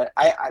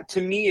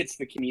to me, it's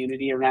the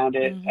community around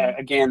it. Mm-hmm.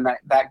 Again,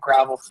 that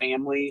gravel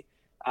family,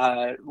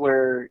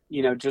 where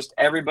just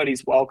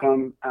everybody's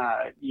welcome.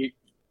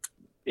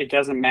 It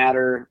doesn't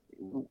matter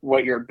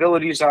what your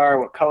abilities are,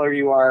 what color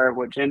you are,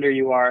 what gender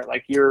you are.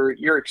 Like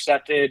you're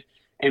accepted,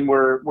 and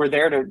we're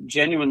there to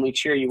genuinely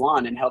cheer you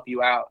on and help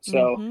you out.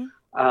 So, Mm-hmm.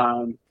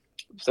 um,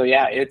 so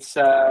yeah, it's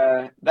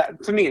that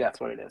to me, that's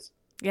what it is.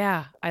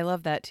 Yeah, I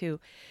love that too.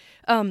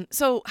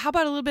 So how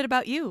about a little bit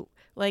about you?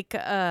 Like,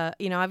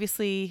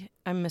 obviously,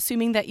 I'm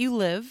assuming that you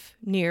live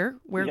near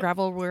where Yep.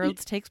 Gravel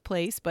Worlds takes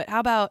place, but how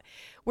about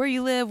where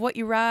you live, what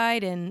you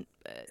ride, and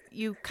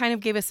you kind of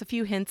gave us a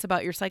few hints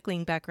about your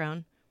cycling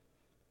background.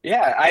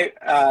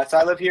 Yeah, so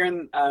I live here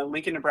in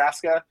Lincoln,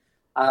 Nebraska.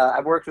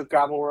 I've worked with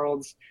Gravel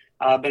Worlds,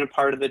 been a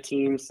part of the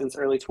team since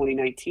early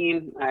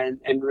 2019,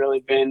 and really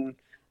been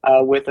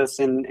with us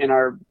in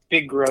our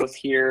big growth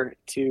here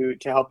to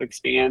help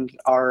expand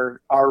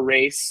our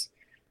race.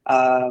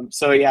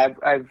 So yeah,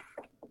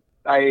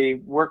 I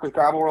work with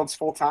Gravel Worlds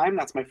full time.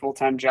 That's my full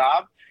time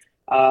job.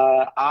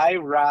 I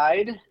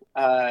ride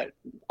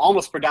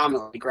almost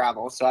predominantly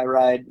gravel, so I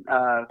ride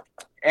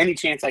any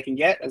chance I can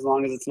get, as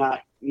long as it's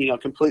not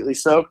completely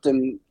soaked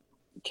and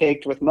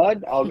caked with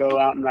mud. I'll go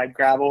out and ride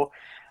gravel.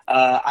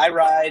 I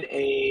ride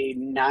a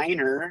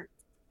Niner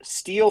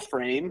steel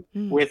frame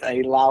Mm. with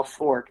a Lao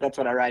fork. That's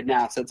what I ride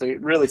now. So it's a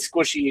really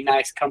squishy,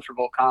 nice,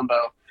 comfortable combo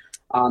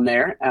on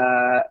there.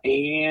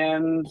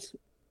 And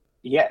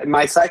yeah,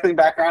 my cycling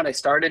background, I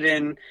started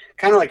in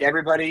kind of like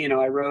everybody.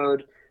 I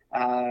rode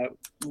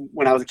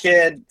when I was a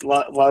kid,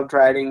 loved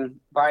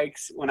riding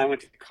bikes. When I went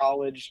to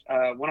college,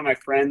 one of my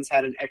friends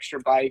had an extra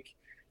bike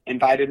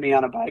invited me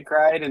on a bike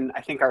ride. And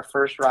I think our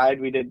first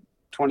ride, we did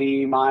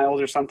 20 miles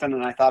or something,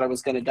 and I thought I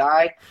was going to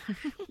die.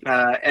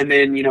 And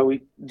then,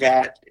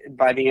 that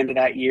by the end of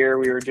that year,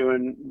 we were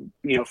doing,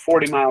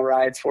 40-mile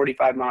rides,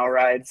 45-mile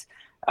rides.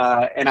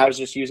 And I was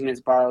just using his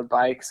borrowed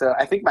bike. So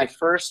I think my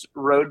first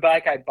road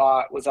bike I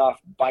bought was off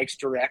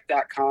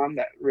bikesdirect.com,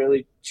 that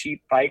really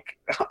cheap bike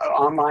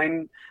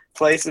online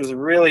place. It was a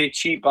really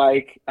cheap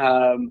bike.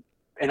 And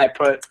I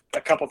put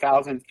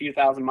a few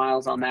thousand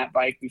miles on that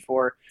bike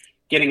before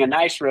getting a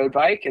nice road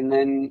bike, and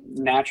then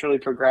naturally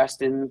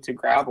progressed into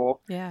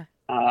gravel. Yeah.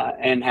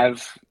 And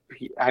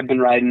I've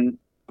been riding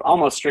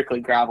almost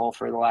strictly gravel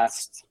for the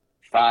last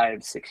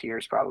 5-6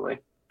 years, probably.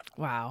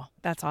 Wow.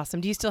 That's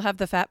awesome. Do you still have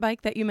the fat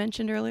bike that you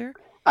mentioned earlier?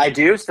 I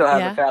do still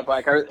have the fat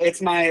bike.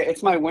 It's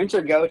my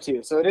winter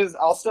go-to. So it is,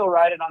 I'll still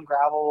ride it on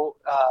gravel,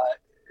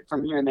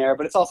 from here and there,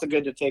 but it's also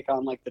good to take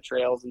on like the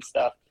trails and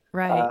stuff.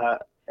 Right.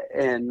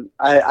 And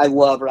I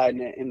love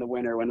riding it in the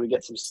winter when we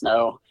get some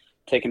snow,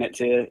 taking it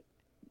to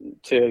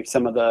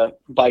some of the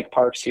bike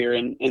parks here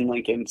in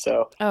Lincoln.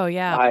 So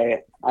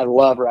I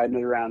love riding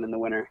it around in the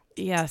winter.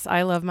 Yes,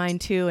 I love mine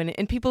too.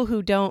 And people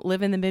who don't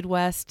live in the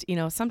Midwest,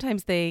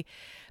 sometimes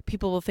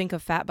people will think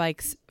of fat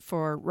bikes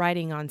for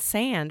riding on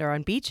sand or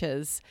on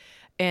beaches.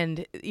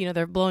 And,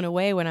 they're blown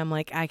away when I'm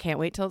like, I can't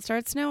wait till it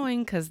starts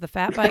snowing because the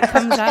fat bike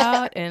comes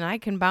out and I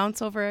can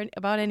bounce over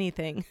about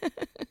anything.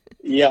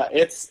 Yeah,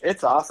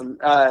 it's awesome.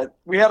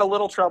 We had a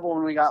little trouble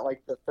when we got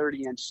like the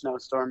 30-inch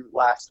snowstorm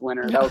last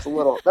winter. That was a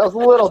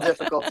little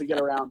difficult to get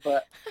around,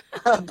 but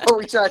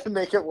we tried to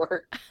make it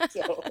work.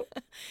 So.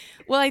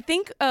 Well, I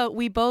think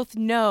we both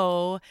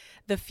know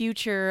the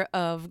future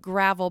of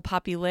gravel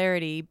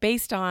popularity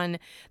based on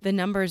the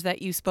numbers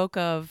that you spoke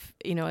of,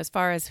 as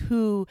far as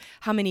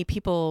how many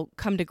people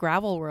come to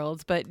gravel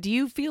worlds. But do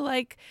you feel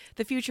like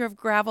the future of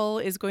gravel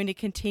is going to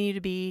continue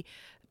to be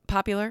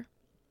popular?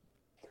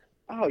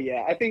 Oh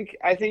yeah, I think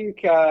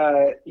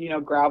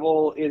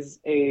gravel is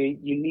a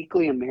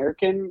uniquely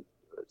American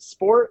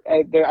sport.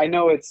 I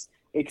know it's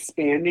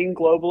expanding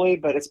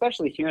globally, but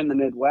especially here in the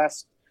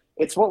Midwest,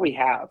 it's what we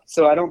have.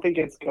 So I don't think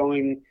it's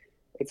going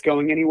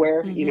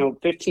anywhere. Mm-hmm.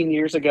 15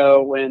 years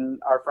ago when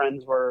our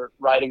friends were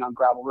riding on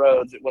gravel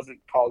roads, it wasn't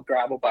called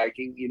gravel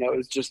biking. It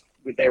was just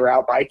they were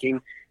out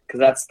biking because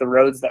that's the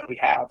roads that we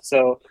have.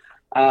 So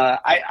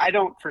I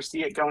don't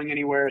foresee it going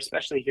anywhere,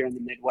 especially here in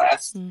the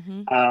Midwest.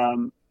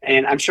 Mm-hmm.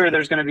 And I'm sure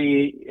there's going to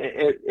be,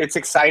 it's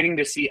exciting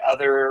to see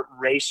other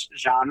race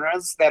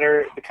genres that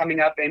are coming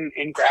up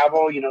in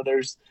gravel.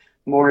 There's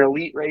more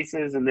elite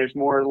races and there's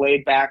more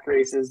laid back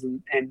races.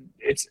 And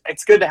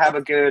it's good to have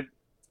a good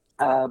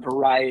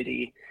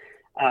variety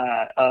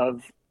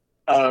of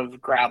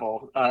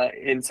gravel.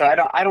 And so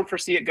I don't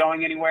foresee it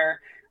going anywhere,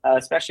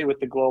 especially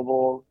with the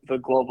global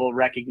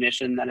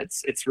recognition that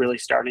it's really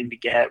starting to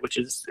get, which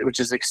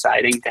is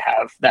exciting to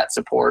have that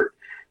support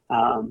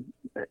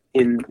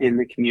in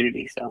the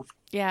community. So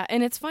yeah,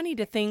 and it's funny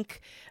to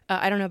think,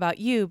 I don't know about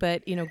you,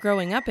 but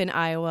growing up in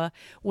Iowa,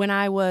 when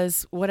I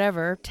was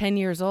 10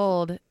 years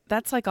old,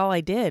 that's like all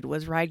I did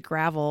was ride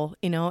gravel,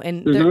 and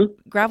mm-hmm.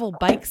 gravel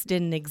bikes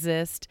didn't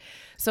exist.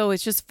 So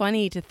it's just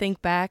funny to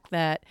think back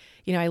that,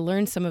 I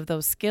learned some of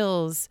those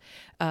skills,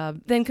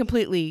 then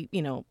completely,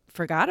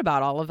 forgot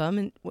about all of them.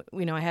 And,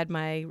 I had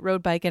my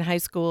road bike in high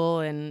school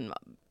and,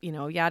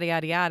 yada,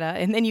 yada, yada.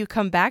 And then you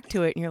come back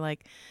to it and you're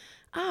like,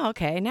 oh,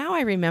 okay. Now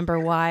I remember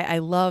why I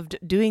loved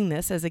doing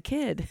this as a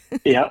kid.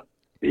 Yep.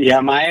 Yeah.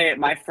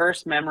 My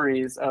first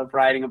memories of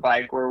riding a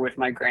bike were with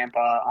my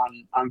grandpa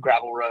on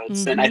gravel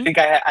roads. Mm-hmm.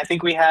 And I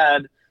think we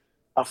had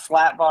a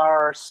flat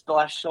bar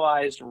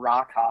specialized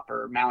rock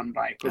hopper mountain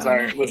bike was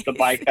the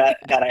bike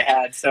that I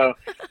had. So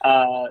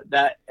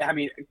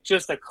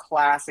just a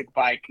classic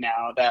bike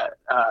now that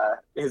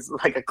is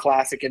like a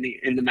classic in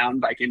the mountain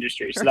bike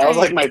industry. So that was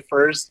like my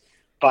first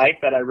bike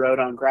that I rode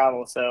on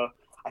gravel. So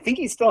I think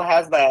he still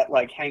has that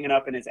like hanging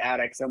up in his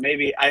attic. So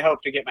maybe I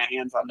hope to get my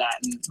hands on that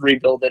and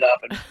rebuild it up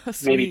and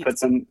maybe put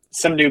some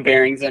new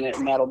bearings in it,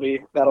 and that'll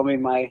be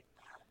my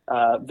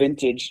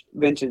vintage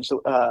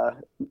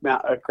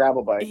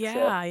gravel bike. Yeah,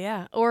 so.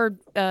 Yeah. Or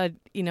get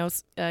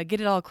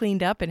it all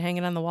cleaned up and hang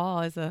it on the wall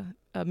as a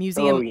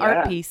museum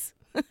art piece.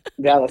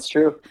 Yeah, that's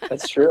true.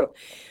 That's true.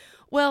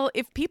 Well,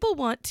 if people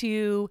want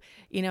to,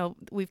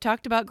 we've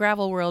talked about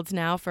gravel worlds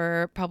now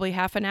for probably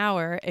half an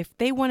hour. If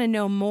they want to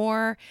know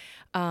more,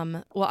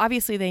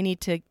 obviously they need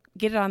to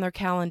get it on their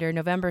calendar,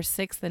 November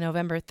 6th and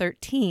November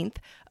 13th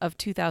of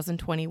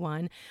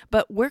 2021.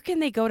 But where can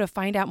they go to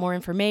find out more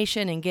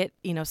information and get,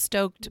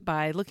 stoked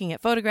by looking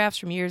at photographs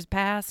from years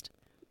past?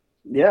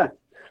 Yeah.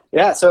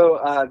 Yeah,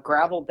 so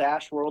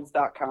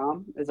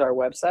gravel-worlds.com is our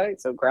website.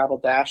 So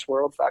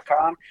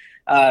gravel-worlds.com.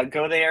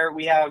 Go there.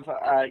 We have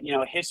a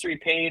history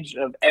page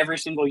of every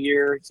single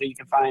year, so you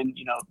can find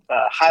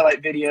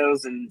highlight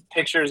videos and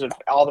pictures of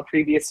all the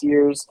previous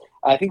years.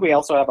 I think we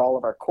also have all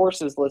of our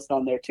courses listed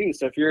on there too.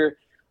 So if you're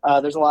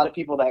there's a lot of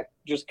people that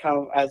just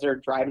come as they're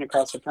driving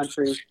across the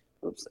country.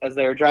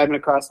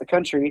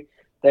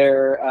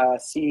 They're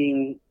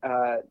seeing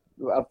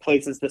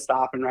places to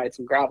stop and ride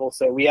some gravel.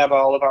 So we have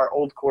all of our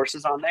old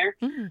courses on there.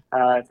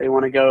 If they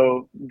want to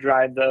go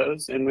drive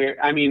those. And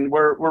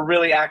we're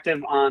really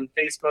active on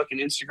Facebook and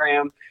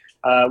Instagram.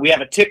 We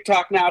have a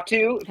TikTok now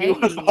too, if you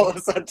want to follow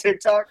us on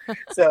TikTok.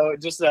 So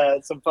just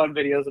some fun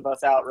videos of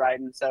us out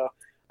riding. So,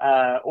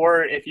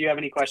 or if you have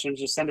any questions,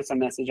 just send us a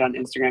message on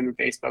Instagram and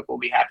Facebook. We'll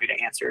be happy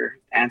to answer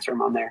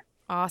them on there.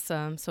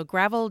 Awesome. So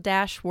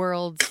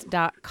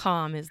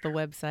gravel-worlds.com is the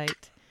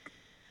website.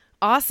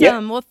 Awesome.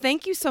 Yep. Well,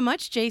 thank you so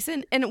much,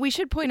 Jason. And we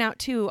should point out,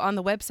 too, on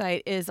the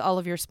website is all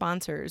of your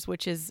sponsors,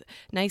 which is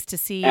nice to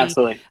see.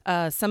 Absolutely.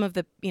 Some of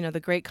the, the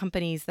great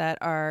companies that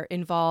are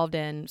involved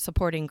and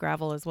supporting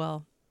gravel as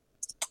well.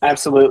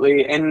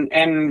 Absolutely.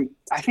 And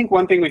I think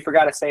one thing we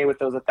forgot to say with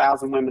those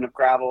 1,000 Women of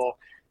Gravel,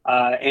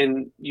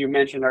 and you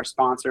mentioned our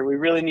sponsor, we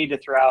really need to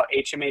throw out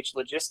HMH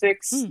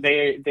Logistics.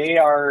 They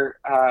are,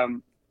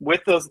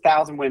 with those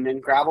 1,000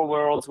 women, Gravel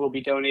Worlds will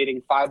be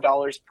donating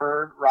 $5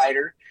 per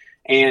rider,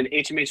 and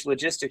HMH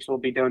Logistics will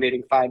be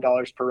donating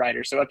 $5 per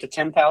rider. So up to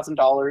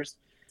 $10,000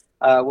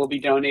 will be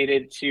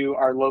donated to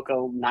our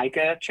local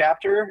NICA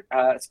chapter,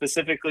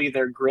 specifically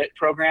their GRIT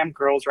program,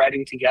 Girls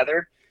Riding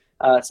Together.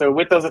 So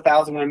with those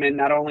 1,000 women,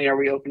 not only are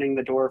we opening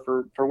the door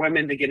for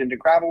women to get into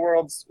Gravel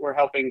Worlds, we're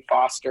helping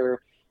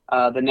foster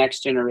the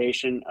next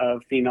generation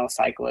of female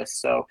cyclists.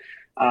 So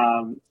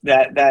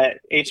that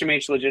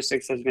HMH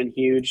Logistics has been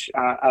huge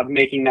of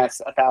making that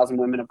 1,000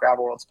 Women of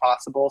Gravel Worlds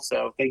possible.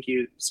 So thank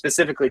you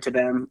specifically to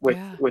them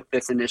with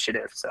this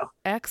initiative. So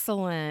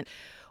excellent.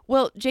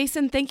 Well,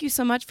 Jason, thank you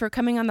so much for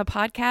coming on the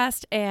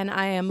podcast, and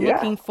I am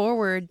looking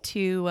forward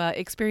to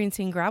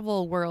experiencing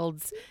Gravel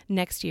Worlds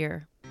next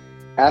year.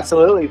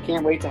 Absolutely.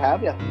 Can't wait to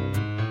have you.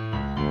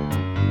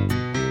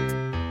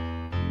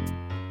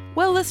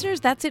 Well, listeners,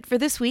 that's it for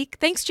this week.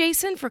 Thanks,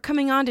 Jason, for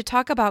coming on to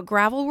talk about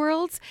Gravel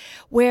Worlds,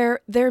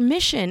 where their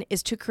mission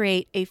is to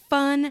create a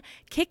fun,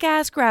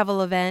 kick-ass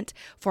gravel event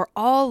for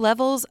all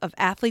levels of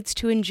athletes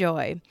to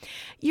enjoy.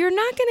 You're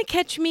not going to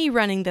catch me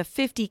running the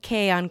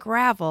 50K on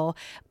gravel,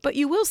 but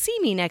you will see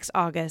me next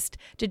August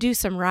to do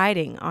some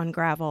riding on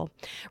gravel.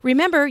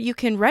 Remember, you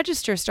can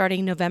register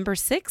starting November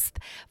 6th.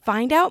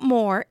 Find out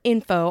more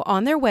info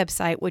on their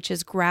website, which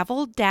is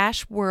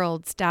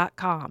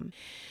gravel-worlds.com.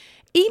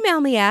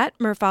 Email me at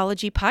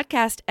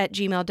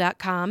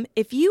murphologypodcast@gmail.com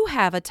if you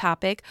have a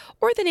topic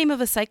or the name of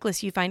a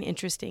cyclist you find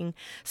interesting.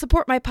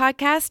 Support my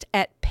podcast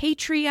at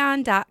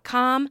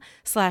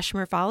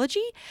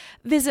patreon.com/murphology.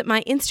 Visit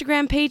my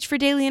Instagram page for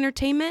daily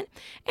entertainment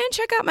and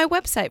check out my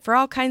website for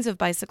all kinds of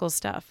bicycle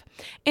stuff.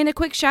 And a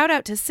quick shout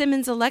out to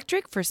Simmons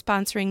Electric for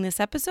sponsoring this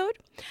episode.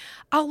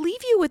 I'll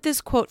leave you with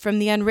this quote from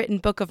the Unwritten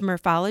Book of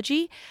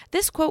Murphology.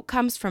 This quote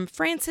comes from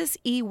Francis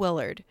E.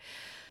 Willard.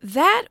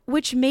 "That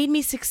which made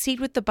me succeed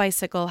with the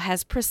bicycle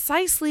has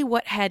precisely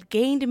what had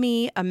gained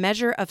me a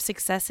measure of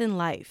success in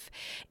life.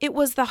 It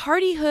was the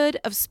hardihood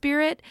of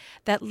spirit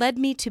that led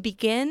me to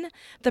begin,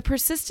 the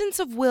persistence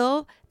of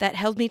will that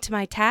held me to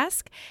my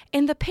task,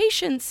 and the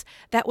patience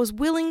that was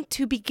willing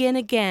to begin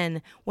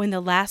again when the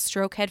last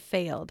stroke had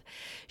failed.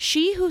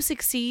 She who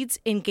succeeds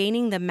in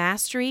gaining the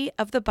mastery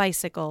of the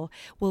bicycle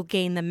will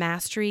gain the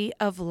mastery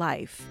of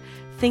life."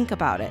 Think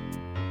about it.